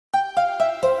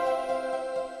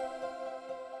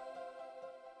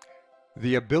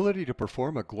The ability to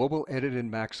perform a global edit in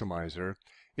Maximizer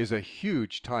is a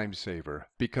huge time saver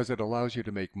because it allows you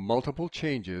to make multiple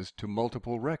changes to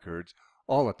multiple records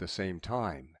all at the same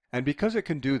time. And because it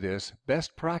can do this,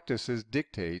 best practices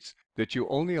dictates that you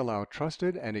only allow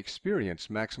trusted and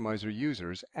experienced Maximizer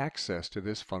users access to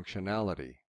this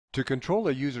functionality. To control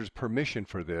a user's permission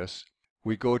for this,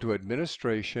 we go to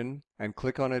Administration and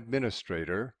click on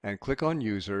Administrator and click on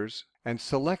Users and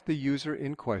select the user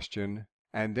in question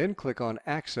and then click on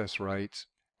Access Rights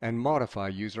and modify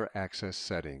user access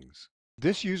settings.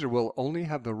 This user will only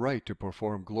have the right to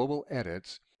perform global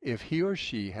edits if he or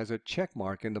she has a check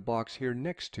mark in the box here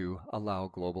next to Allow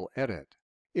Global Edit.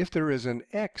 If there is an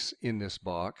X in this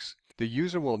box, the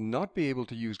user will not be able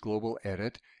to use Global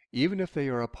Edit even if they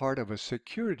are a part of a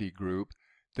security group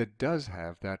that does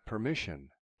have that permission.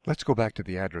 Let's go back to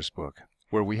the address book,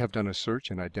 where we have done a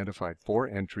search and identified 4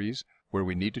 entries where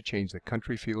we need to change the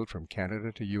country field from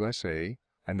Canada to USA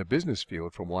and the business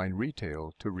field from wine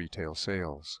retail to retail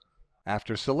sales.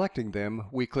 After selecting them,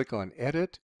 we click on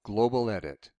Edit, Global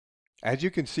Edit. As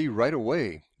you can see right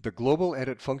away, the Global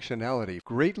Edit functionality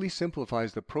greatly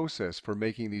simplifies the process for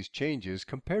making these changes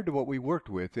compared to what we worked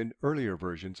with in earlier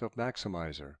versions of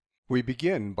Maximizer. We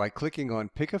begin by clicking on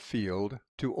Pick a Field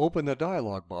to open the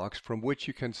dialog box from which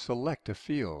you can select a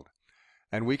field.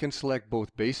 And we can select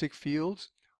both basic fields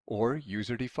or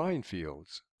user-defined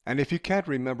fields. And if you can't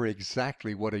remember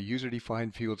exactly what a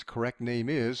user-defined field's correct name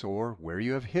is or where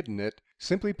you have hidden it,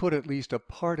 simply put at least a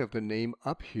part of the name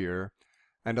up here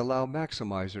and allow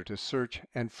Maximizer to search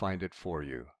and find it for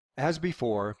you. As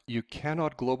before, you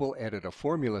cannot global edit a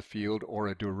formula field or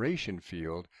a duration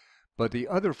field, but the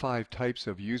other 5 types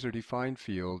of user-defined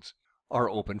fields are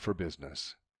open for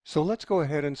business. So let's go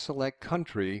ahead and select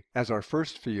Country as our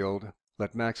first field,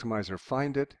 let Maximizer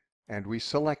find it, and we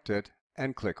select it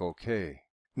and click OK.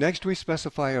 Next, we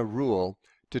specify a rule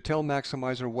to tell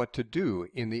Maximizer what to do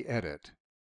in the edit.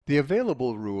 The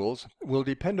available rules will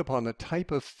depend upon the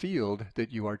type of field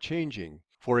that you are changing.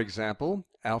 For example,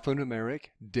 alphanumeric,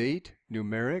 date,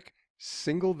 numeric,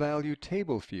 single value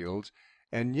table fields,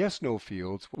 and yes/no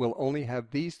fields will only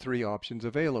have these 3 options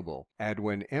available: add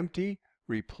when empty,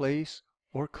 replace,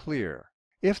 or clear.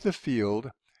 If the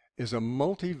field is a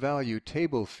multi-value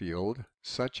table field,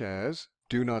 such as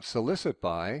do not solicit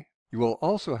by, you will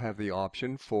also have the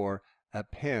option for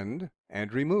append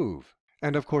and remove.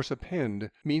 And of course, append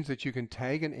means that you can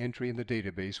tag an entry in the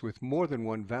database with more than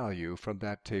one value from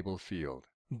that table field.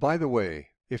 By the way,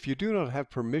 if you do not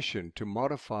have permission to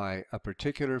modify a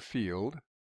particular field,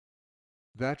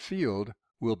 that field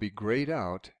will be grayed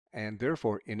out and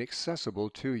therefore inaccessible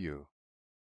to you.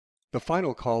 The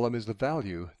final column is the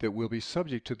value that will be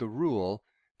subject to the rule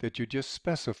that you just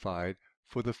specified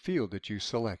for the field that you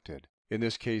selected. In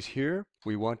this case here,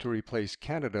 we want to replace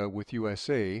Canada with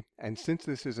USA, and since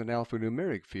this is an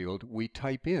alphanumeric field, we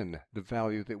type in the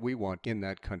value that we want in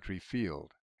that country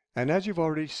field. And as you've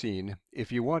already seen,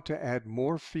 if you want to add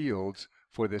more fields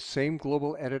for the same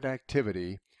global edit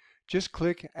activity, just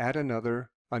click Add Another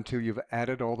until you've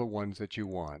added all the ones that you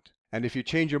want. And if you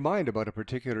change your mind about a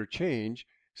particular change,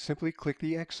 simply click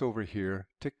the X over here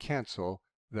to cancel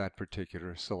that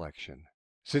particular selection.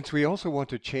 Since we also want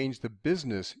to change the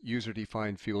business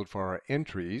user-defined field for our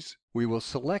entries, we will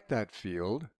select that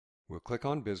field, we'll click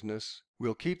on Business,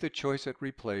 we'll keep the choice at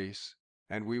Replace,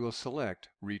 and we will select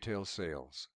Retail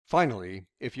Sales. Finally,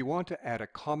 if you want to add a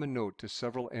common note to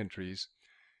several entries,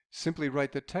 simply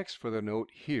write the text for the note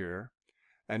here,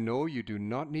 and no, you do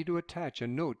not need to attach a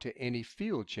note to any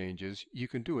field changes, you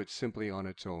can do it simply on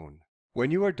its own. When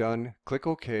you are done, click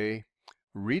OK,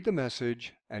 read the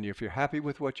message, and if you're happy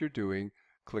with what you're doing,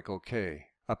 click OK.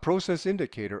 A process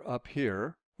indicator up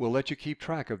here will let you keep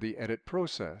track of the edit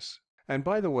process. And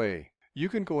by the way, you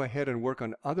can go ahead and work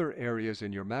on other areas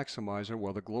in your Maximizer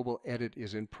while the global edit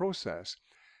is in process.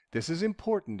 This is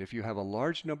important if you have a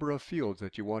large number of fields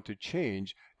that you want to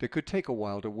change that could take a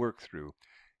while to work through.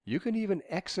 You can even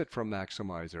exit from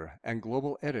Maximizer and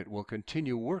global edit will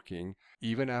continue working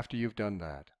even after you've done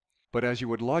that. But as you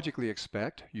would logically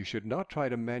expect, you should not try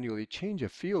to manually change a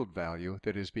field value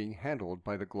that is being handled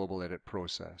by the global edit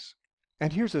process.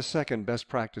 And here's a second best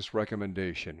practice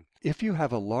recommendation. If you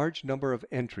have a large number of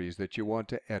entries that you want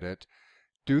to edit,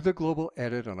 do the global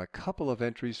edit on a couple of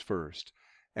entries first.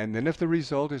 And then if the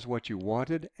result is what you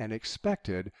wanted and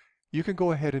expected, you can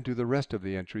go ahead and do the rest of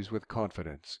the entries with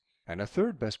confidence. And a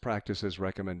third best practices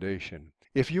recommendation.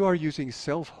 If you are using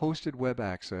self-hosted web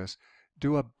access,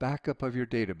 do a backup of your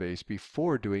database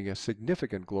before doing a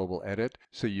significant global edit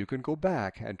so you can go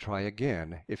back and try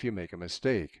again if you make a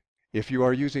mistake. If you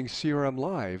are using CRM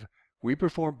Live, we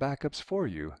perform backups for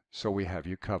you, so we have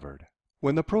you covered.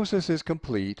 When the process is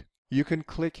complete, you can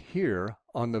click here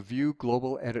on the View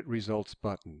Global Edit Results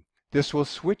button. This will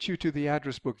switch you to the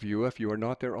address book view if you are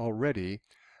not there already,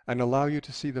 and allow you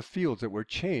to see the fields that were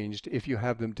changed if you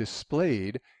have them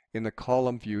displayed in the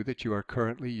column view that you are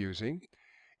currently using.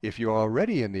 If you are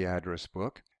already in the address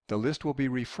book, the list will be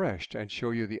refreshed and show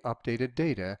you the updated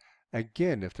data,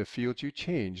 again if the fields you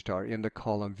changed are in the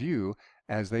column view,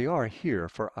 as they are here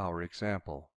for our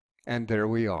example. And there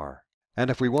we are. And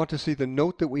if we want to see the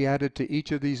note that we added to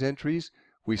each of these entries,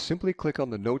 we simply click on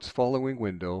the Notes Following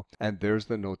window, and there's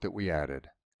the note that we added.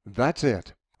 That's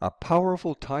it. A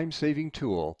powerful time-saving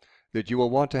tool that you will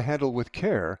want to handle with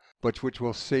care, but which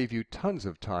will save you tons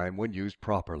of time when used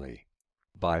properly.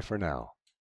 Bye for now.